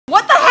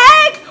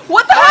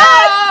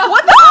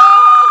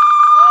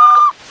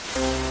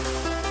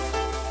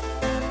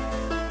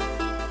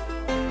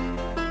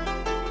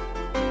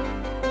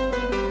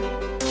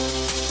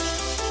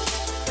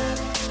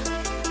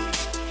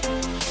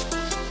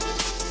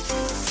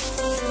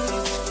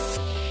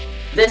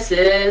This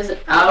is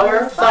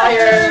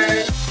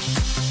OurFire.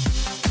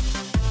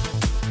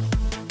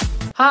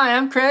 Hi,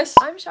 I'm Chris.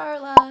 I'm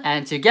Sharla.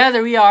 And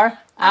together we are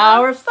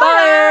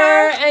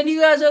OurFire. And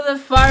you guys are the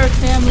Fire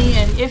family.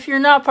 And if you're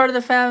not part of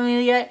the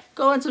family yet,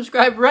 go and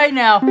subscribe right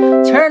now.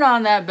 Turn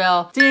on that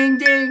bell. Ding,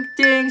 ding,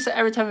 ding. So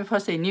every time we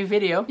post a new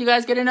video, you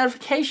guys get a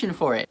notification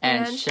for it.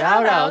 And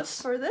shout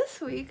outs for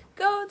this week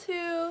go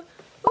to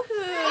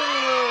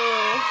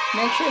Woohoo!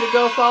 Make sure to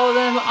go follow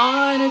them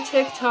on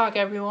TikTok,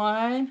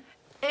 everyone.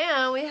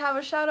 And we have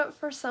a shout out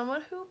for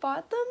someone who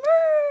bought the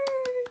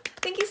merch.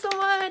 Thank you so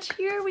much.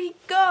 Here we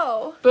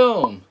go.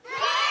 Boom.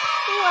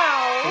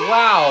 Wow.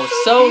 Wow,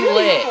 so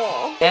lit.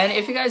 beautiful. And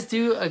if you guys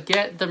do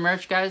get the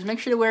merch, guys, make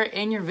sure to wear it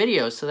in your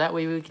videos so that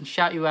way we can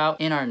shout you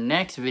out in our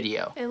next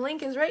video. And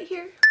link is right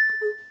here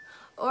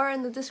or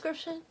in the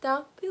description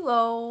down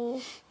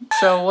below.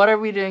 So what are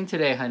we doing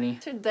today, honey?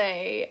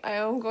 Today I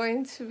am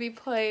going to be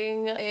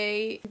playing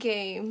a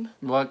game.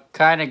 What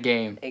kind of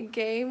game? A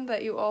game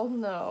that you all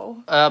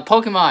know.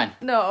 Pokemon.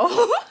 No.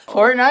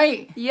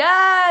 Fortnite?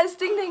 Yes!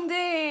 Ding ding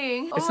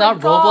ding! It's Oh my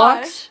not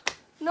Roblox? gosh.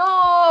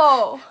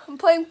 No! I'm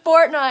playing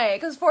Fortnite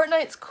because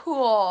Fortnite's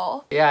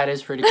cool. Yeah, it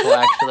is pretty cool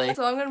actually.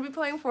 So I'm gonna be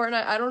playing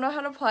Fortnite. I don't know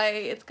how to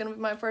play. It's gonna be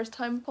my first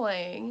time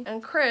playing.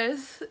 And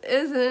Chris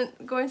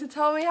isn't going to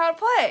tell me how to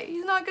play.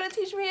 He's not gonna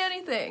teach me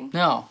anything.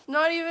 No.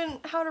 Not even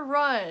how to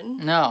run.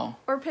 No.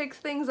 Or pick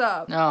things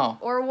up. No.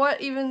 Or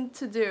what even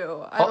to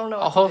do. I don't know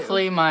what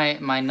Hopefully to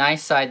do. my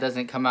nice side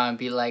doesn't come out and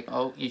be like,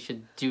 oh, you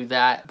should do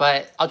that.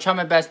 But I'll try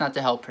my best not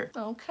to help her.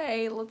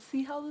 Okay, let's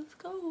see how this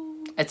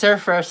goes. It's her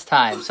first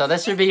time, so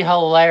this should be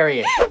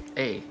hilarious.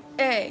 Hey.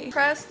 A.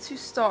 Press to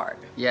start.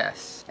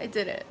 Yes. I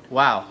did it.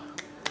 Wow.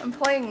 I'm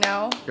playing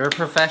now. You're a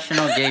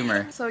professional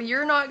gamer. So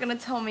you're not gonna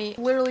tell me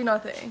literally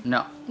nothing?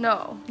 No.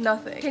 No,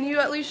 nothing. Can you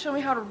at least show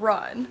me how to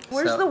run?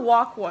 Where's the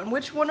walk one?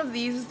 Which one of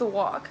these is the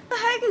walk? What the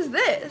heck is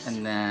this?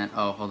 And then,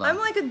 oh, hold on. I'm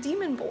like a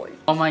demon boy.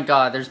 Oh my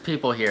god, there's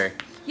people here.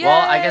 Yay.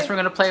 Well, I guess we're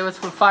gonna play with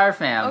Fire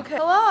Fam. Okay.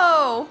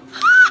 Hello.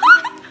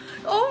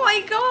 Oh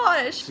my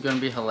gosh. It's gonna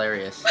be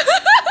hilarious.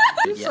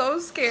 I'm so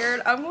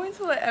scared. I'm going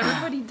to let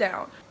everybody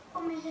down.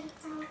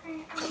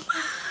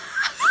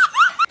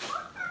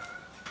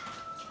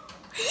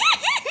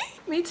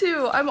 Me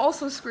too. I'm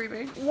also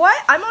screaming.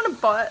 What? I'm on a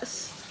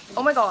bus.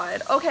 Oh my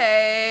god.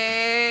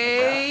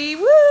 Okay.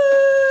 Woo!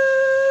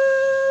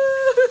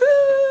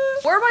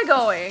 Where am I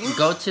going?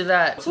 Go to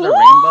that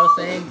rainbow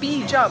thing.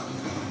 B, jump.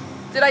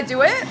 Did I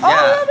do it? Yeah.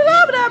 Oh,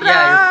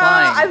 Yeah, you're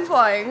flying. I'm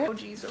flying. Oh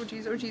jeez, oh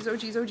jeez, oh jeez, oh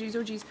jeez, oh jeez,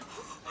 oh jeez.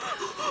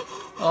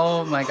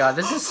 Oh my god,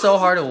 this is so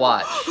hard to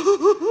watch.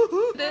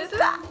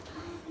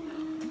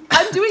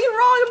 I'm doing it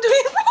wrong. I'm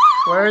doing it wrong.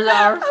 Where's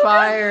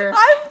OurFire?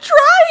 I'm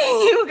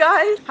trying, you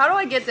guys. How do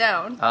I get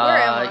down? Where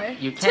am I?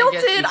 You can't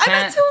tilted. Get, you I'm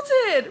can't,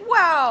 tilted.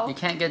 Wow. You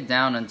can't get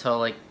down until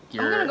like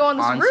you're I'm gonna go on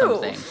this roof.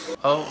 something.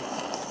 Oh,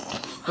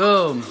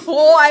 boom.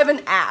 Oh, I have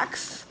an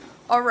axe.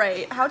 All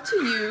right, how to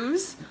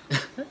use?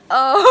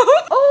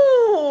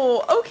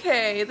 Oh,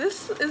 okay.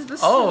 This is the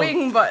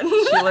swing button.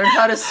 She learned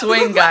how to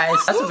swing, guys.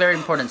 That's a very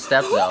important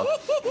step, though.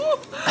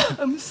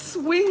 I'm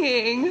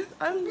swinging.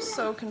 I'm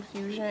so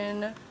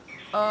confusion.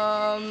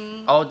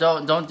 Oh,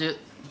 don't do.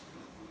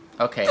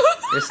 Okay,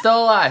 you're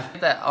still alive.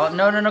 Get that. Oh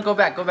no, go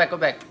back.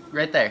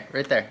 Right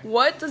there.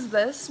 What does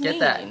this mean? Get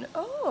that.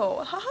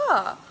 Oh,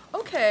 haha.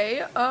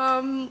 Okay.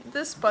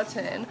 This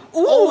button.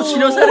 Ooh. Oh, she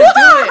knows how to do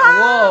it.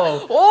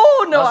 Whoa.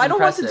 Oh no, I don't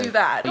impressive. want to do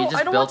that. You No, just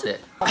I don't built want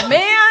it. to.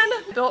 Man,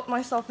 built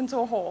myself into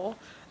a hole.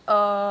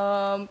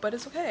 But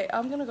it's okay.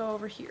 I'm gonna go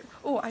over here.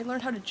 Oh, I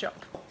learned how to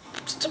jump.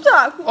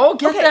 Oh,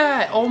 get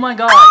that. Oh my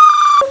god.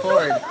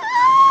 Forward.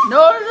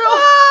 No.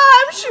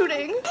 Ah, I'm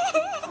shooting.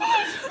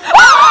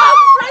 Ah,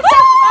 right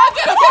there.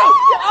 Okay.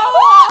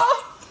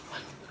 Oh.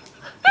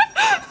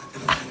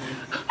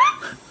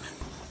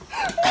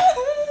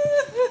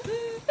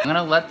 I'm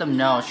gonna let them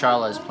know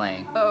Sharla is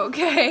playing.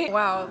 Okay.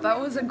 Wow, that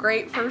was a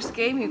great first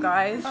game, you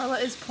guys.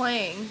 Sharla is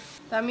playing.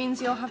 That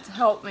means you'll have to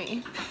help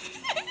me.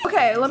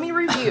 Okay, let me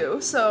review.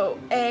 So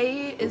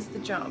A is the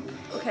jump.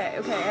 Okay,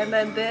 and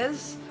then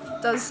this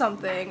does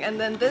something, and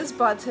then this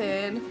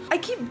button. I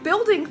keep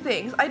building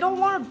things. I don't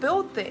want to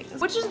build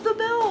things. Which is the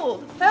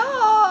build?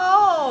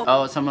 Help!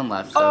 Oh, someone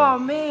left. So. Oh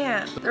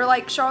man. They're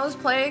like, Charlotte's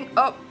playing.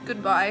 Oh,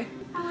 goodbye.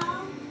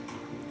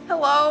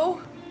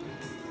 Hello?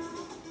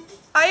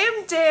 I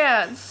am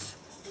Dance.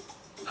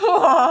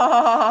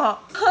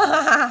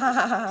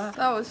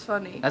 That was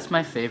funny. That's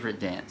my favorite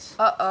dance.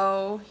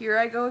 Uh-oh, here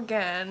I go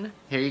again.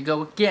 Here you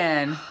go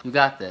again. You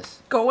got this.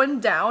 Going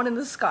down in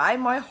the sky,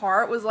 my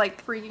heart was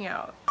like freaking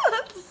out.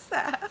 That's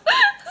sad.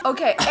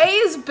 Okay, A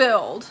is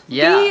build.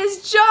 Yeah. B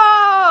is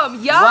jump.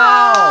 Yeah.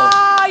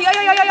 Wow.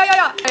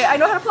 Yeah. Okay, I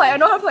know how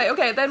to play.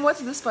 Okay, then what's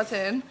this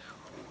button?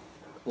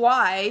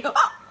 Y.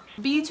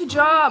 B to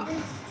jump.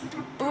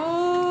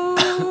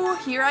 Ooh,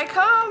 here I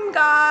come,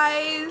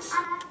 guys.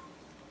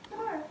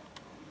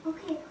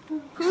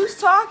 Who's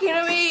talking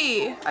to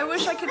me? I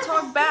wish I could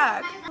talk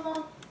back.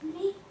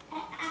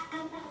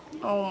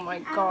 Oh my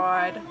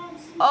god.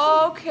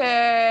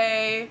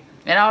 Okay.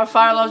 And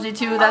OurFire loves you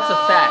too, that's a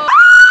fact.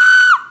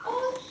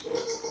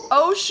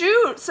 Oh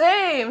shoot,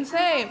 same.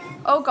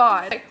 Oh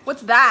god.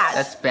 What's that?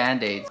 That's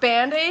Band-Aids.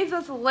 Band-Aids?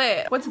 That's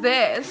lit. What's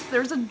this?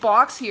 There's a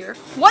box here.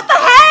 What the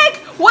heck?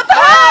 What the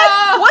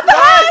heck? What the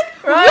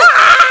heck? Right.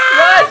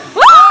 Ah!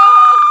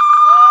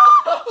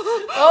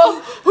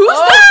 Oh, Who's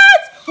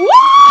that?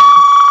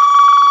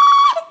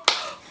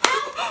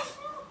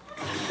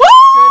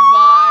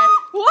 Goodbye.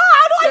 What?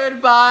 How do I?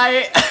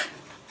 Goodbye.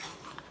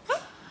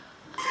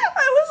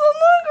 I was on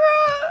the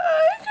ground.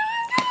 I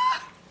couldn't get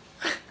up.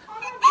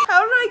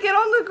 How did I get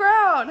on the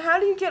ground? How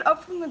do you get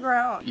up from the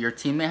ground? Your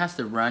teammate has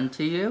to run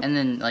to you and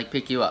then like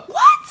pick you up.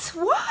 What?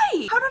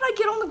 Why? How did I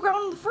get on the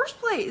ground in the first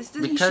place?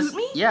 Did he shoot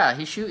me? Yeah,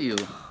 he shoot you.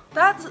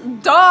 That's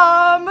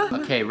dumb.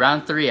 Okay,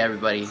 round 3,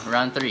 everybody.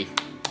 Round 3.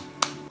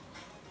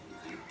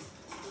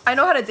 I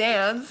know how to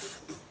dance.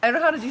 I know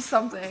how to do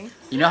something.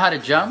 You know how to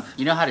jump?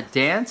 You know how to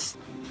dance?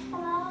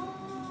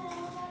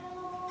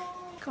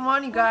 Come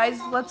on, you guys,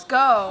 let's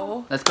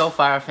go. Let's go,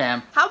 Fire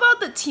Fam. How about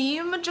the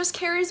team just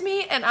carries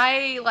me and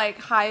I like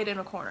hide in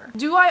a corner?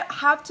 Do I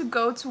have to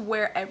go to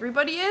where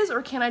everybody is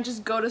or can I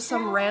just go to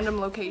some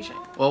random location?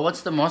 Well,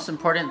 what's the most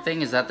important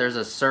thing is that there's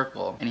a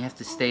circle and you have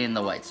to stay in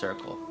the white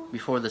circle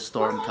before the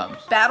storm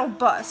comes. Battle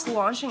bus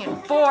launching in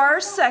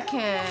 4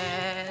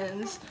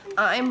 seconds.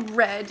 I'm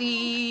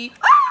ready.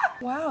 Ah!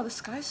 Wow, the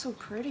sky's so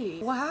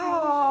pretty. Wow.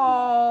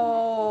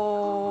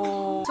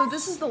 So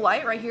this is the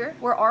light right here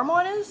where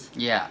Armand is?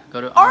 Yeah,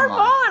 go to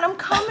Armand, I'm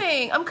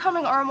coming. I'm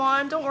coming,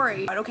 Armand. Don't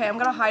worry. Okay, I'm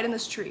gonna hide in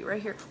this tree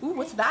right here. Ooh,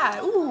 what's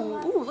that?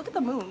 Ooh, look at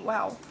the moon.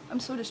 Wow, I'm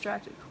so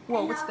distracted.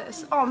 Whoa, what's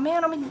this? Oh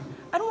man, I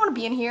don't want to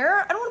be in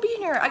here. I don't want to be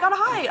in here. I gotta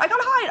hide. I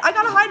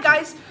gotta hide,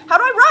 guys. How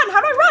do I run?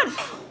 How do I run?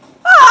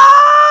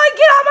 Ah,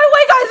 get out of my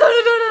way, guys.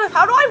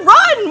 How do I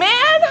run,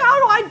 man? How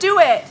do I do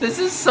it? This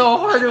is so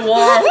hard to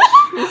watch.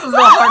 This is the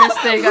hardest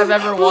thing I've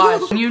ever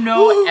watched. When you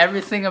know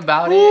everything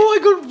about it. Oh, I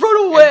could run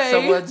away. And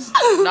someone's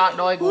not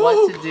knowing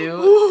what to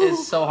do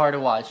is so hard to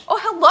watch. Oh,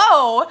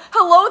 hello.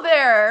 Hello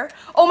there.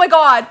 Oh my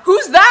god.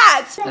 Who's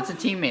that? That's a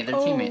teammate. They're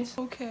teammates.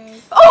 Okay.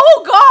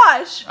 Oh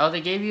gosh. Oh,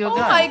 they gave you a gun.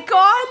 Oh my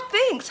god,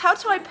 thanks. How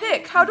do I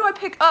pick? How do I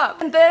pick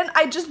up? And then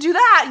I just do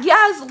that.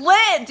 Yes,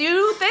 lit,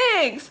 dude.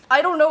 Thanks.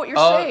 I don't know what you're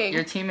saying.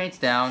 Your teammate's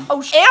down.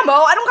 Oh, ammo.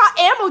 I don't got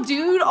ammo,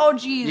 dude. Oh,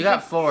 jeez. You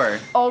got 4.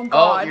 Oh,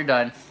 god. Oh, you're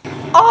done.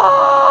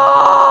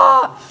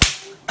 Oh!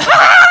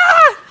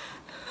 Ah!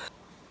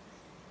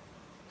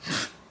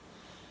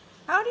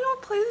 How do you all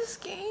play this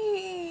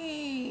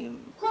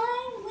game?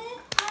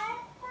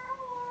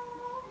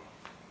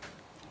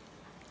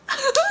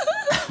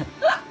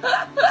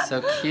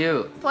 So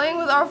cute. Playing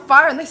with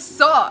OurFire and they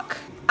suck.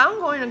 I'm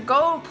going to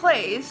go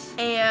place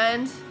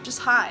and just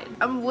hide.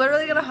 I'm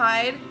literally gonna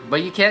hide.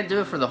 But you can't do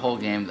it for the whole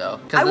game though.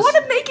 I want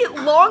to make it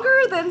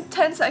longer than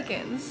 10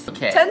 seconds.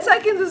 Okay. 10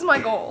 seconds is my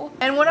goal.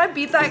 And when I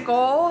beat that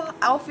goal,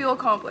 I'll feel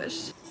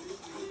accomplished.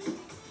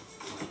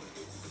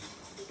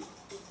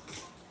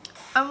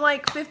 I'm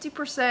like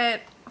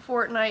 50%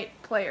 Fortnite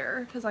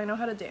player because I know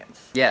how to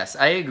dance. Yes,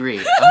 I agree.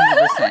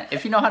 100%.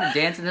 If you know how to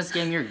dance in this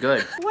game, you're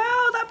good.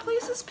 Wow, that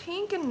place is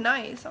pink and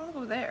nice. I want to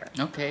go there.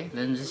 Okay,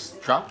 then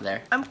just drop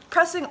there. I'm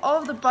pressing all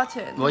of the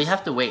buttons. Well, you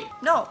have to wait.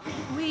 No.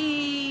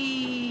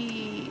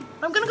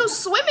 I'm gonna go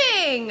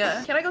swimming.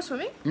 Can I go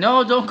swimming?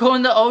 No, don't go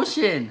in the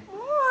ocean.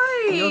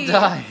 Why? You'll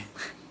die.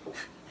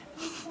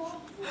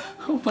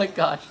 Oh my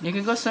gosh. You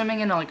can go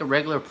swimming in like a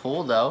regular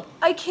pool though.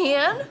 I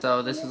can?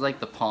 So this is like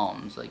the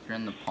palms. Like you're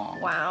in the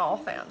palm. Wow,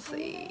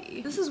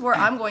 fancy. This is where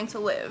I'm going to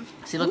live.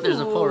 See, look,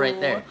 there's a pool right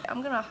there.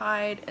 I'm gonna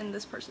hide in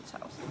this person's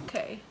house.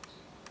 Okay.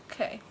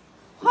 Okay.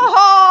 Ha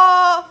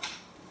ha!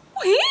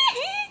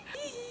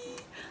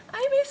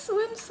 I may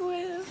swim.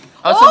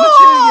 Oh, someone's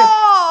shooting you.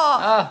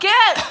 Oh,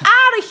 get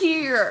out of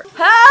here!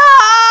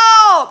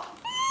 Help!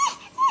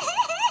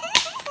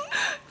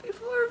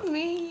 People are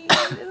mean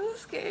in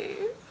this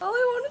game. All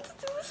I wanted to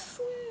do was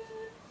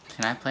swim.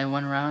 Can I play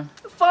one round?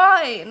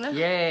 Fine.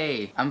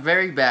 Yay. I'm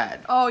very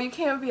bad. Oh, you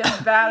can't be as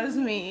bad as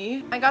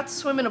me. I got to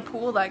swim in a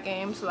pool that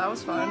game, so that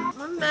was fun.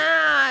 I'm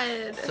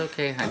mad. It's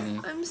okay, honey.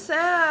 I'm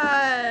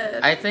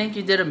sad. I think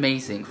you did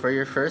amazing. For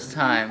your first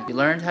time, you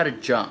learned how to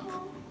jump.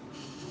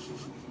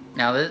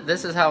 Now,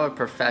 this is how a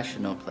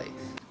professional plays.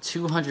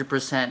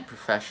 200%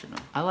 professional.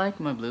 I like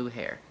my blue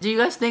hair. Do you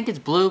guys think it's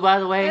blue, by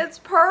the way? It's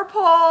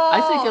purple. I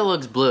think it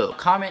looks blue.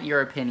 Comment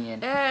your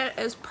opinion. It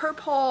is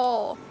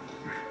purple.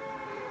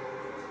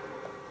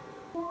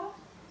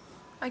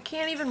 I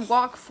can't even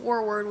walk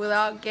forward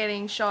without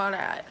getting shot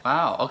at.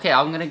 Wow. Okay,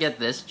 I'm gonna get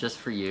this just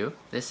for you.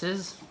 This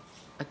is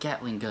a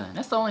Gatling gun.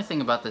 That's the only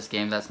thing about this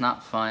game that's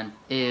not fun,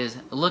 is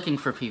looking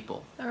for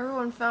people.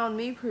 Everyone found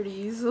me pretty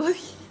easily.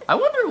 I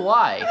wonder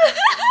why.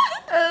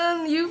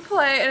 And then you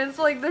play and it's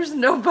like there's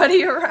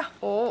nobody around.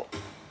 Oh.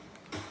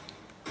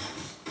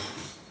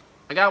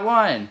 I got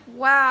one.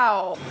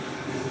 Wow.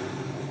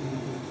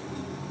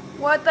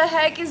 What the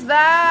heck is I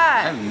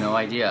that? have no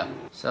idea.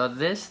 So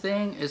this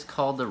thing is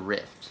called the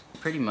Rift.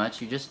 Pretty much,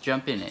 you just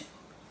jump in it.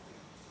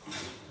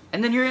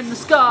 And then you're in the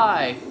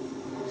sky.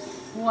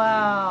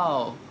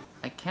 Wow.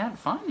 I can't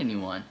find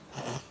anyone.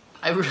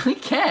 I really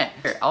can't.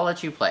 Here, I'll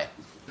let you play.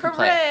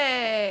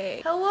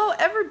 Hooray! Hello,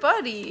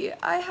 everybody.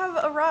 I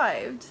have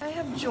arrived. I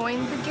have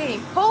joined the game.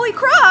 Holy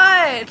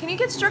crud! Can you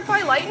get struck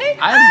by lightning?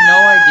 I have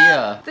no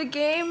idea. The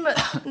game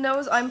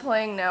knows I'm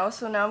playing now,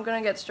 so now I'm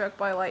gonna get struck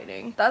by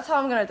lightning. That's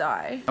how I'm gonna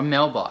die. A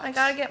mailbox. I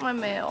gotta get my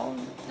mail.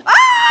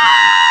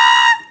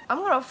 Ah! I'm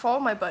gonna follow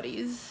my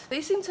buddies.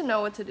 They seem to know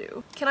what to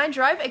do. Can I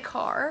drive a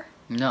car?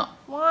 No.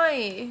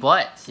 Why?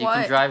 But you What?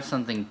 can drive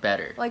something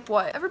better. Like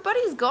what?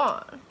 Everybody's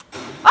gone.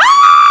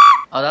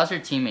 Oh, that was your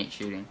teammate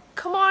shooting.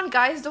 Come on,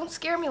 guys, don't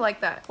scare me like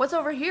that. What's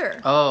over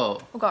here? Oh.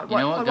 Oh God, You what?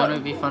 know what What? gun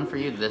would be fun for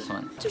you? This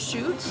one. To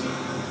shoot?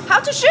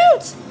 How to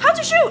shoot? How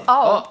to shoot?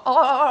 Oh.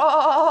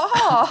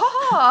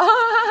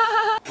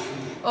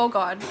 Oh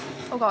God.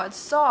 Oh God,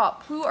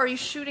 stop. Who are you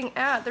shooting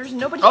at? There's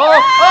nobody.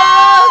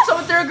 Oh,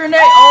 someone threw a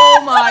grenade.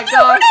 Oh my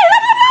God.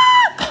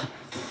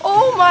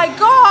 Oh my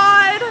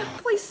God.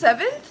 Play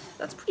 7th?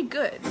 That's pretty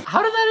good.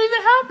 How did that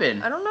even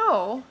happen? I don't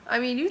know. I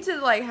mean, you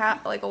did like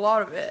a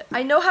lot of it.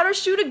 I know how to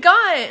shoot a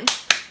gun.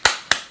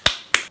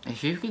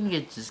 If you can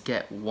just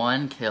get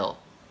 1 kill,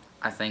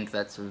 I think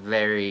that's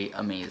very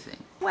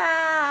amazing.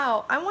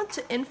 Wow. I want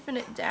to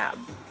infinite dab.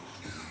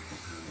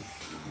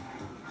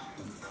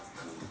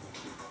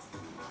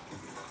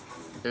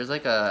 There's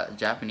like a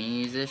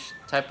Japanese-ish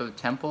type of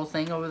temple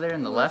thing over there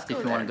in the left if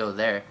you want to go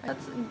there.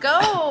 Let's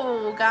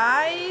go,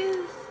 guys.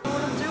 What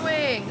I'm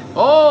doing.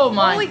 Oh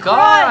my Holy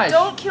gosh! crap,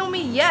 don't kill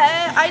me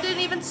yet. I didn't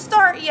even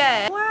start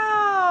yet.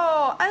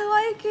 Wow, I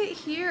like it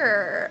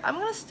here. I'm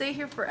gonna stay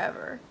here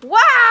forever. Wow, look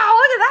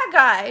at that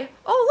guy.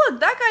 Oh, look,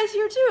 that guy's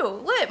here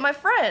too. Lit, my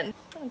friend.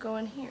 I'm gonna go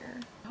in here.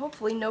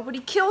 Hopefully nobody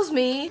kills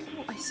me.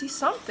 Oh, I see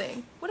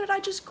something. What did I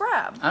just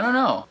grab? I don't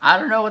know. I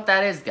don't know what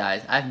that is,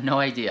 guys. I have no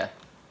idea.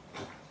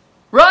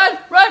 Run!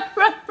 Run!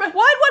 Run! Run!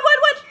 What?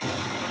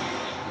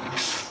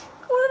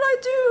 What did I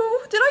do?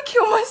 Did I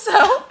kill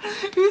myself?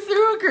 You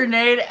threw a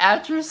grenade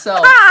at yourself.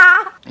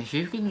 Ah! If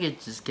you can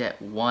just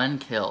get 1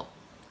 kill,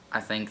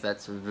 I think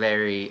that's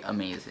very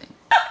amazing.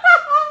 You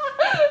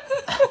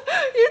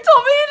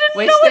told me you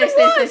didn't know what it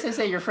was.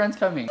 Stay. Your friend's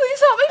coming. Please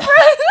help me,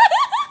 friend.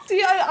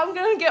 See, I'm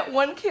gonna get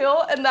 1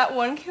 kill, and that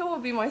 1 kill will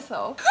be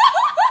myself.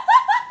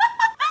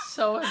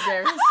 So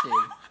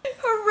embarrassing.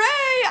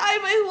 Hooray!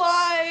 I'm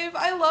alive.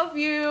 I love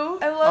you.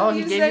 I love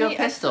you, he gave you a Zenny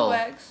pistol.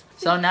 XOX.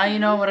 So now you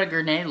know what a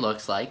grenade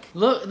looks like.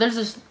 Look, there's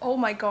this. Oh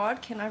my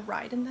God, can I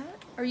ride in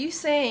that? Are you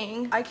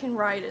saying I can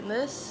ride in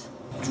this?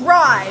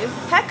 Drive?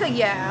 Hecka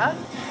yeah.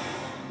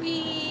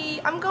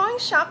 I'm going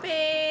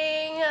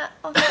shopping.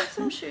 I'll get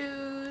some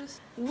shoes.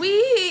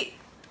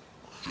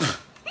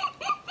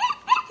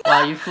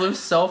 Wow, you flew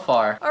so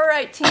far. All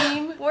right,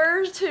 team.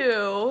 Where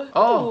to?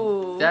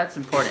 Oh, Ooh. that's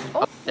important.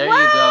 Oh, there wow,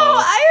 you go.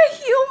 I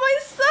heal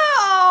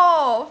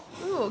myself.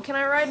 Ooh, can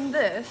I ride in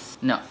this?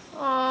 No.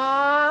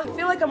 Aww, I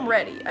feel like I'm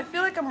ready. I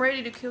feel like I'm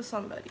ready to kill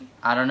somebody.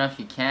 I don't know if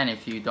you can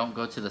if you don't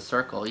go to the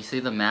circle. You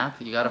see the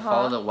map? You gotta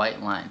follow the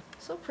white line.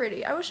 So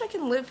pretty. I wish I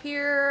could live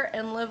here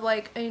and live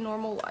like a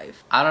normal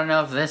life. I don't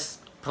know if this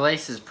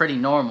place is pretty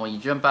normal. You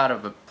jump out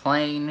of a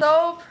plane.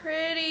 So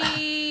pretty.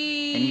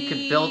 And you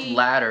could build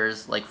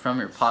ladders like from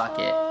your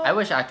pocket. So I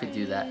wish I could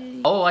do that.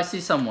 Oh, I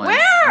see someone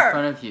Where? in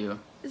front of you.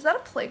 Is that a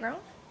playground?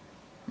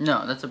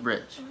 No, that's a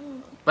bridge.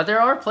 But there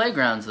are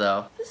playgrounds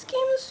though. This game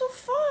is so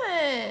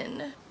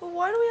fun. But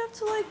why do we have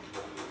to like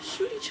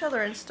shoot each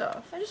other and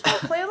stuff? I just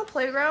want to play on the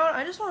playground.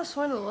 I just want to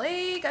swim to the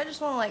lake. I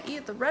just want to like eat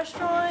at the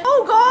restaurant.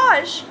 Oh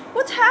gosh,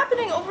 what's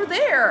happening over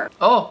there?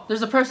 Oh,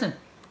 there's a person.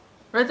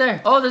 Right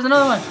there. Oh, there's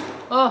another one.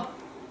 Oh.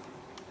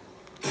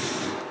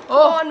 Come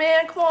on,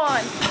 man, come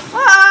on.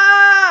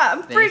 Ah,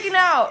 I'm freaking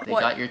out. They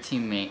got your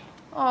teammate.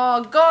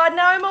 Oh God,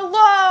 now I'm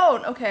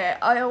alone. Okay,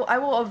 I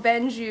will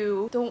avenge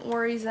you. Don't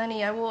worry,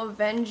 Zenny, I will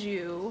avenge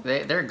you.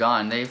 They're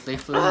gone. They flew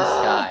in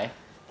the sky.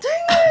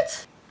 Dang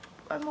it!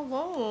 I'm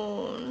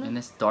alone. In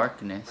this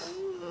darkness.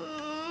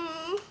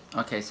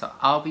 Okay, so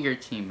I'll be your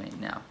teammate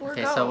now.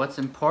 Okay, so what's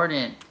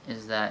important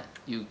is that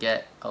you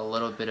get a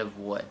little bit of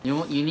wood.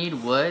 You need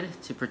wood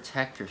to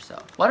protect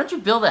yourself. Why don't you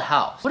build a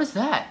house? What is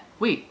that?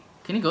 Wait,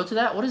 can you go to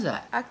that? What is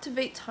that?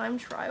 Activate time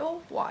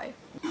trial? Why?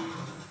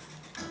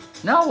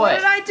 Now what? What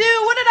did I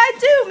do? What did I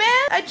do,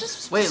 man? I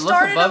just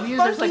started above a you,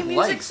 there's, funky like,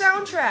 music lights.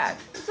 soundtrack.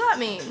 What does that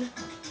mean?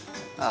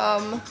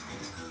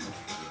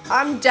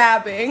 I'm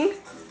dabbing.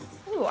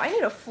 Ooh, I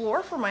need a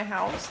floor for my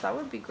house. That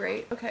would be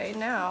great. Okay,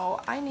 now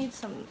I need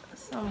some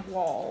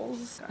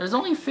walls. There's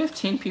only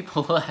 15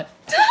 people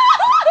left.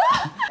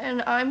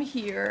 And I'm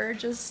here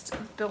just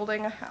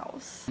building a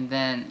house. And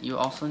then you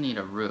also need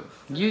a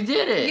roof. You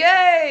did it!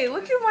 Yay!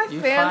 Look at my You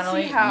fancy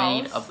finally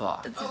house. made a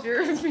box. It's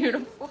very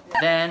beautiful.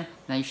 Then,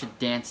 now you should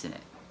dance in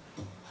it.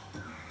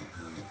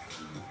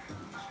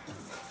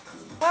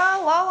 La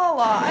la la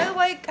la. I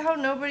like how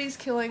nobody's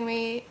killing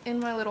me in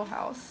my little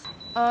house.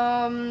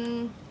 How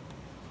do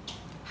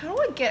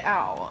I get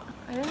out?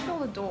 I didn't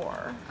build a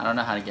door. I don't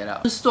know how to get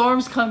out. The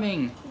storm's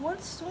coming. What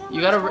storm?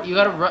 You gotta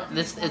run.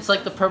 This, it's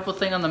like the purple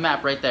thing on the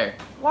map right there.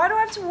 Why do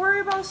I have to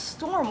worry about a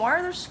storm? Why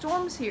are there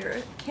storms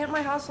here? Can't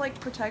my house like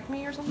protect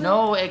me or something?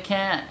 No, it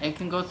can't. It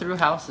can go through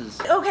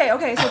houses.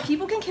 Okay, so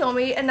people can kill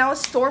me and now a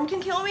storm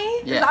can kill me?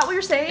 Yeah. Is that what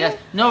you're saying? Yes.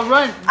 No,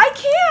 run. I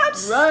can't.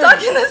 I'm Run.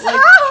 stuck in this Like,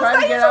 house. try to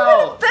I get need someone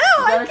out. to build.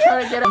 You I gotta can't.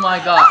 try to get out. Oh my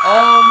god.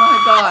 Oh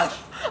my gosh.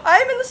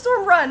 I'm in the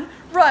storm. Run.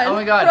 Oh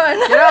my god.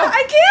 Run. Get out.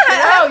 I can't.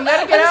 Get out. You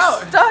gotta get I'm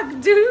out.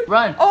 Stuck, dude.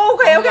 Run. Oh,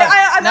 okay. Oh my God.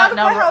 I'm out of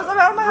my house. I'm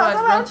out of my house.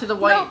 Run to the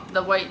white, No.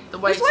 the white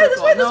This way, circle.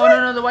 this way, this way.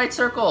 No, the white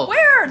circle.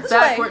 Where? This way.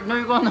 Backward. No,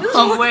 you're going the This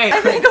wrong way.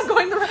 I think I'm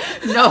going the right.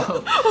 No.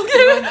 Okay,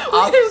 You're going the okay,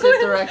 opposite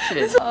okay.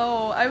 direction.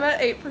 Oh, I'm at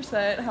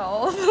 8%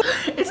 health.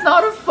 It's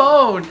not a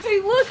phone. Hey,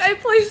 look, I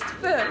placed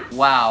fifth.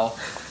 Wow.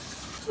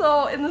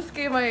 So in this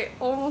game, I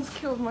almost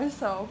killed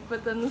myself,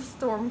 but then the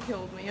storm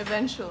killed me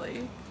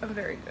eventually. I'm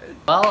very good.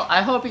 Well,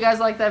 I hope you guys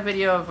liked that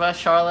video of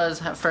Sharla's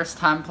first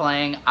time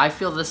playing. I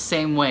feel the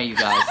same way, you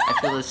guys. I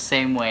feel the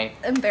same way.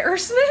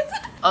 Embarrassment?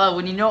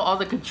 When you know all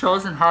the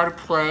controls and how to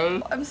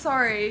play. I'm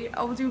sorry.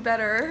 I'll do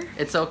better.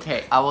 It's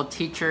okay. I will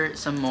teach her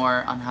some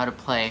more on how to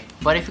play.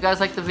 But if you guys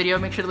liked the video,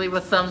 make sure to leave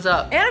a thumbs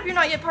up. And if you're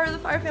not yet part of the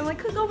Fire family,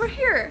 click over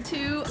here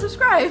to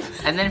subscribe.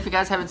 And then if you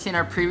guys haven't seen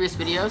our previous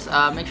videos,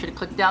 make sure to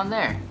click down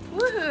there.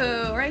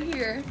 Woohoo! Right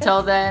here.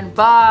 Till then,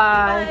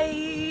 bye.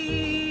 Bye.